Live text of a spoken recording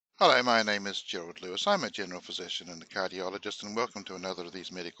Hello, my name is Gerald Lewis. I'm a general physician and a cardiologist, and welcome to another of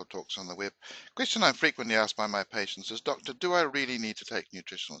these medical talks on the web. Question I'm frequently asked by my patients is, Doctor, do I really need to take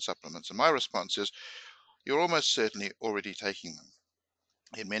nutritional supplements? And my response is, you're almost certainly already taking them.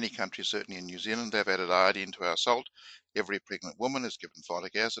 In many countries, certainly in New Zealand, they've added iodine to our salt. Every pregnant woman is given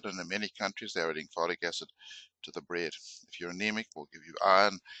folic acid, and in many countries, they're adding folic acid to the bread. If you're anemic, we'll give you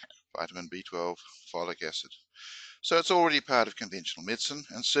iron, vitamin B12, folic acid. So it's already part of conventional medicine,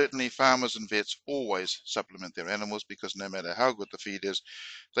 and certainly farmers and vets always supplement their animals because no matter how good the feed is,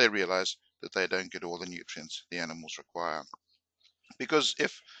 they realize that they don't get all the nutrients the animals require. Because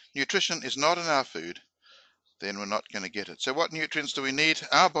if nutrition is not in our food, then we're not going to get it. So what nutrients do we need?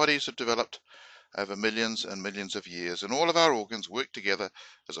 Our bodies have developed over millions and millions of years, and all of our organs work together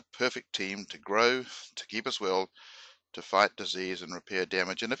as a perfect team to grow, to keep us well, to fight disease and repair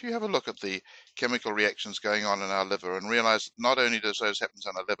damage. And if you have a look at the chemical reactions going on in our liver and realize that not only does those happen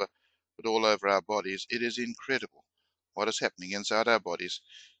on our liver, but all over our bodies, it is incredible what is happening inside our bodies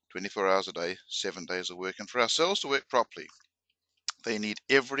 24 hours a day, 7 days a week. And for our cells to work properly, they need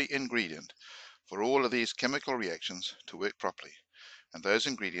every ingredient for all of these chemical reactions to work properly. And those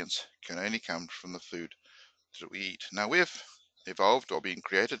ingredients can only come from the food that we eat. Now, we've evolved or been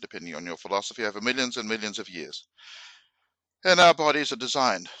created, depending on your philosophy, over millions and millions of years. And our bodies are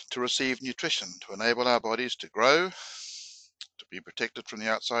designed to receive nutrition, to enable our bodies to grow, to be protected from the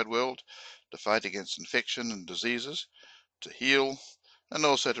outside world, to fight against infection and diseases, to heal, and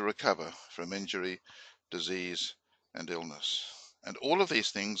also to recover from injury, disease, and illness. And all of these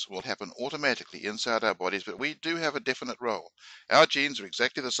things will happen automatically inside our bodies, but we do have a definite role. Our genes are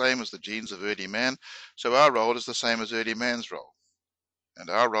exactly the same as the genes of early man, so our role is the same as early man's role. And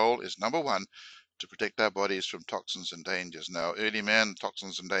our role is, number one, to protect our bodies from toxins and dangers. Now, early man,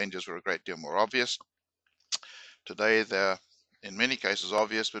 toxins and dangers were a great deal more obvious. Today, they're in many cases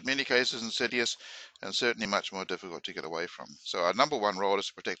obvious, but many cases insidious, and certainly much more difficult to get away from. So our number one role is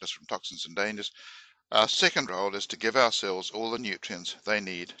to protect us from toxins and dangers. Our second role is to give our cells all the nutrients they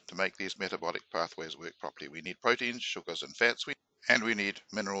need to make these metabolic pathways work properly. We need proteins, sugars, and fats, and we need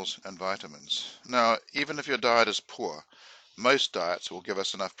minerals and vitamins. Now, even if your diet is poor, most diets will give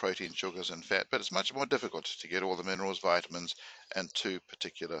us enough protein, sugars, and fat, but it's much more difficult to get all the minerals, vitamins, and two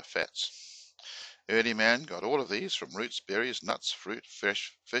particular fats. Early man got all of these from roots, berries, nuts, fruit,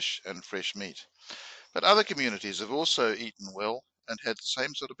 fresh fish, and fresh meat. But other communities have also eaten well and had the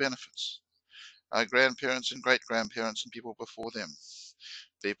same sort of benefits. Our grandparents and great-grandparents and people before them,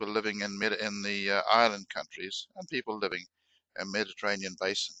 people living in the island countries, and people living in the Mediterranean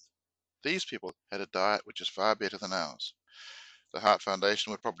basin. These people had a diet which is far better than ours. The Heart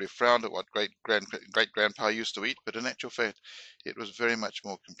Foundation would probably frown at what great-grandpa used to eat, but in actual fact, it was very much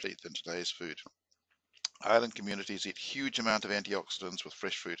more complete than today's food. Island communities eat huge amount of antioxidants with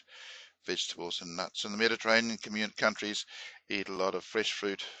fresh fruit, vegetables, and nuts. And the Mediterranean countries eat a lot of fresh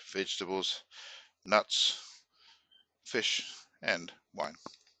fruit, vegetables, nuts, fish, and wine.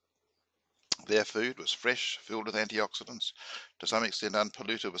 Their food was fresh, filled with antioxidants, to some extent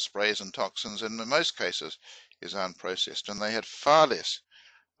unpolluted with sprays and toxins, and in most cases is unprocessed. And they had far less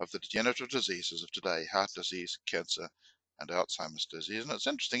of the degenerative diseases of today: heart disease, cancer, and Alzheimer's disease. And it's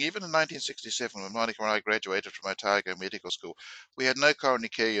interesting, even in 1967, when Monica and I graduated from Otago Medical School, we had no coronary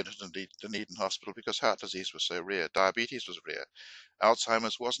care unit in Dunedin Hospital because heart disease was so rare. Diabetes was rare.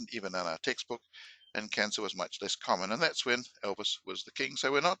 Alzheimer's wasn't even in our textbook, and cancer was much less common. And that's when Elvis was the king.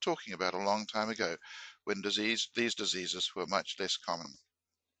 So we're not talking about a long time ago when these diseases were much less common.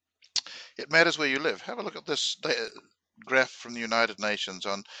 It matters where you live. Have a look at this graph from the United Nations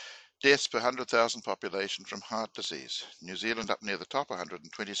on deaths per 100,000 population from heart disease. New Zealand up near the top,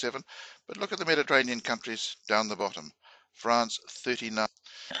 127. But look at the Mediterranean countries down the bottom. France, 39.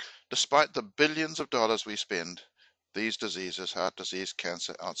 Despite the billions of dollars we spend, these diseases, heart disease,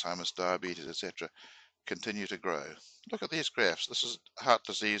 cancer, Alzheimer's, diabetes, etc., continue to grow. Look at these graphs. This is heart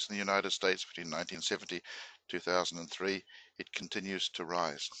disease in the United States between 1970 and 2003. It continues to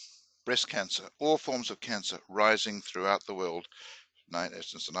rise. Breast cancer, all forms of cancer rising throughout the world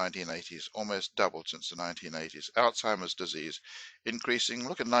since the 1980s, almost doubled since the 1980s. Alzheimer's disease increasing.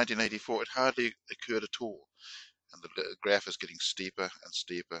 Look at 1984, it hardly occurred at all. And the graph is getting steeper and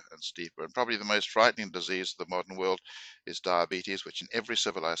steeper and steeper. And probably the most frightening disease of the modern world is diabetes, which in every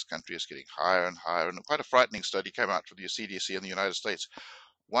civilized country is getting higher and higher. And quite a frightening study came out from the CDC in the United States.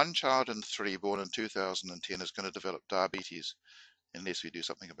 1 child in 3 born in 2010 is going to develop diabetes unless we do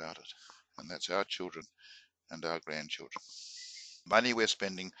something about it. And that's our children and our grandchildren. Money we're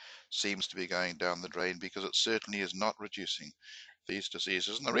spending seems to be going down the drain because it certainly is not reducing these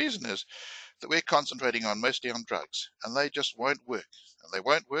diseases. And the reason is that we're concentrating mostly on drugs, and they just won't work. And they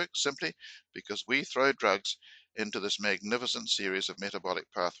won't work simply because we throw drugs into this magnificent series of metabolic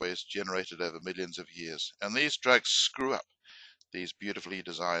pathways generated over millions of years. And these drugs screw up these beautifully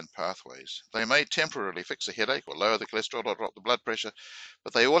designed pathways. They may temporarily fix a headache or lower the cholesterol or drop the blood pressure,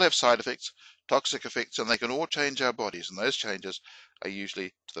 but they all have side effects, toxic effects, and they can all change our bodies, and those changes are usually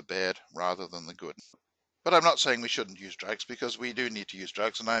to the bad rather than the good. But I'm not saying we shouldn't use drugs, because we do need to use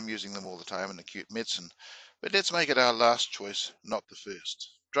drugs, and I'm using them all the time in acute medicine. But let's make it our last choice, not the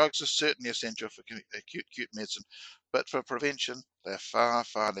first. Drugs are certainly essential for acute medicine, but for prevention, they're far,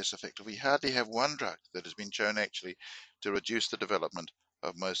 far less effective. We hardly have one drug that has been shown actually to reduce the development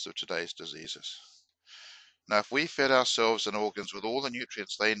of most of today's diseases. Now, if we fed ourselves and organs with all the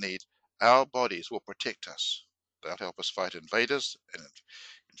nutrients they need, our bodies will protect us. They'll help us fight invaders and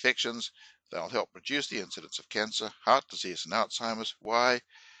infections. They'll help reduce the incidence of cancer, heart disease, and Alzheimer's. Why?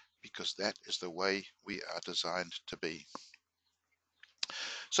 Because that is the way we are designed to be.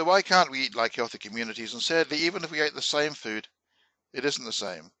 So why can't we eat like healthy communities? And sadly, even if we ate the same food, it isn't the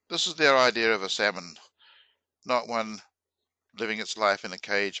same. This is their idea of a salmon, not one living its life in a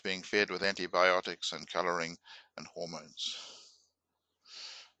cage being fed with antibiotics and colouring and hormones.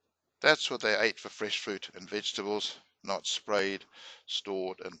 That's what they ate for fresh fruit and vegetables, not sprayed,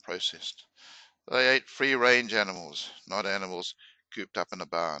 stored and processed. They ate free-range animals, not animals cooped up in a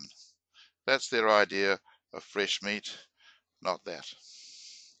barn. That's their idea of fresh meat, not that.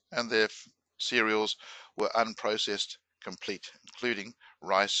 And their cereals were unprocessed complete, including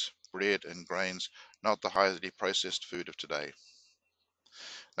rice, bread and grains, not the highly processed food of today.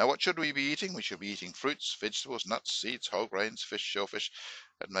 Now, what should we be eating? We should be eating fruits, vegetables, nuts, seeds, whole grains, fish, shellfish,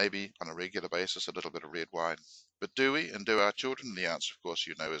 and maybe on a regular basis a little bit of red wine. But do we, and do our children? The answer, of course,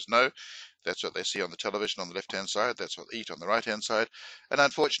 you know, is no. That's what they see on the television on the left-hand side. That's what they eat on the right-hand side. And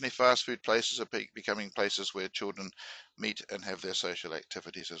unfortunately, fast food places are becoming places where children meet and have their social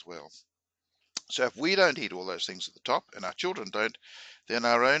activities as well. So if we don't eat all those things at the top, and our children don't, then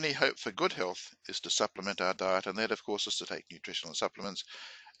our only hope for good health is to supplement our diet, and that, of course, is to take nutritional supplements.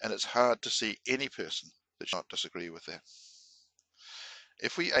 And it's hard to see any person that should not disagree with that.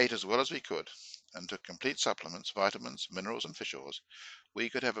 If we ate as well as we could and took complete supplements, vitamins, minerals, and fish oils, we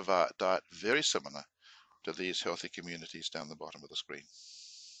could have a diet very similar to these healthy communities down the bottom of the screen.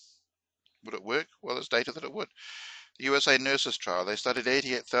 Would it work? Well, there's data that it would. The USA Nurses Trial, they studied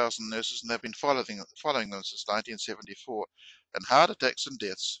 88,000 nurses, and they've been following them since 1974, and heart attacks and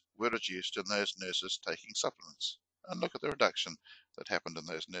deaths were reduced in those nurses taking supplements. And look at the reduction that happened in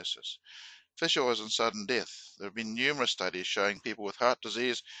those nurses. Fish oils and sudden death. There have been numerous studies showing people with heart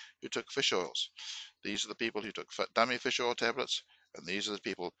disease who took fish oils. These are the people who took dummy fish oil tablets, and these are the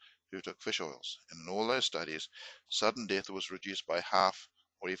people who took fish oils. And in all those studies, sudden death was reduced by half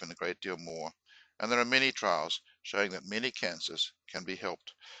or even a great deal more. And there are many trials showing that many cancers can be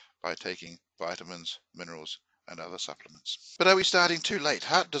helped by taking vitamins, minerals, and other supplements. But are we starting too late?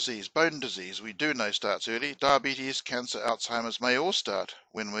 Heart disease, bone disease, we do know starts early. Diabetes, cancer, Alzheimer's may all start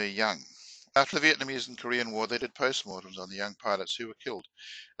when we're young. After the Vietnamese and Korean War, they did postmortems on the young pilots who were killed,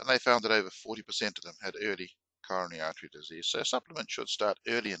 and they found that over 40% of them had early coronary artery disease. So supplements should start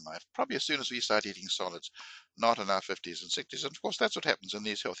early in life, probably as soon as we start eating solids, not in our 50s and 60s. And of course, that's what happens in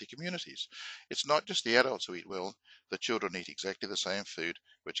these healthy communities. It's not just the adults who eat well, the children eat exactly the same food,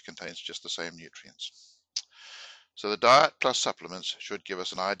 which contains just the same nutrients. So the diet plus supplements should give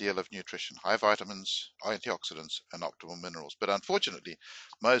us an ideal of nutrition, high vitamins, antioxidants, and optimal minerals. But unfortunately,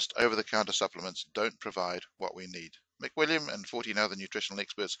 most over-the-counter supplements don't provide what we need. McWilliam and 14 other nutritional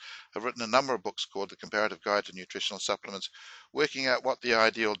experts have written a number of books called The Comparative Guide to Nutritional Supplements, working out what the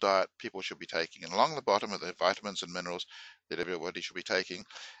ideal diet people should be taking. And along the bottom are the vitamins and minerals that everybody should be taking,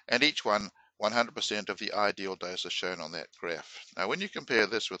 and each one 100% of the ideal dose is shown on that graph. Now, when you compare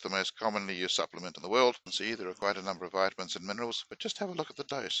this with the most commonly used supplement in the world, you can see there are quite a number of vitamins and minerals, but just have a look at the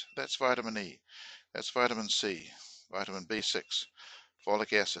dose. That's vitamin E, that's vitamin C, vitamin B6,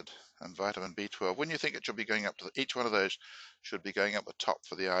 folic acid, and vitamin B12. When you think it should be going up to each one of those should be going up the top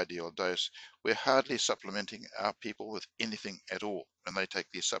for the ideal dose. We're hardly supplementing our people with anything at all when they take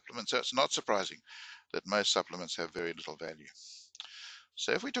these supplements, so it's not surprising that most supplements have very little value.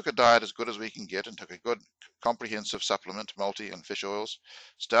 So if we took a diet as good as we can get and took a good comprehensive supplement, multi and fish oils,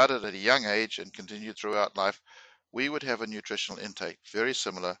 started at a young age and continued throughout life, we would have a nutritional intake very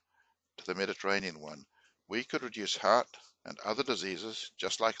similar to the Mediterranean one. We could reduce heart and other diseases,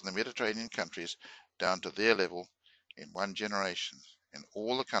 just like in the Mediterranean countries, down to their level in one generation. In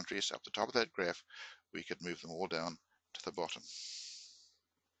all the countries up the top of that graph, we could move them all down to the bottom.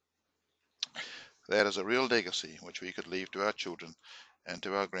 That is a real legacy which we could leave to our children and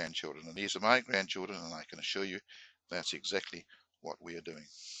to our grandchildren. And these are my grandchildren, and I can assure you that's exactly what we are doing.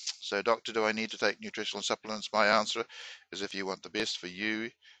 So, doctor, do I need to take nutritional supplements? My answer is if you want the best for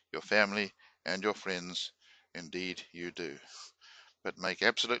you, your family, and your friends, indeed you do. But make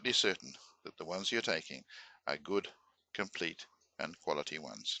absolutely certain that the ones you're taking are good, complete, and quality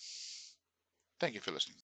ones. Thank you for listening.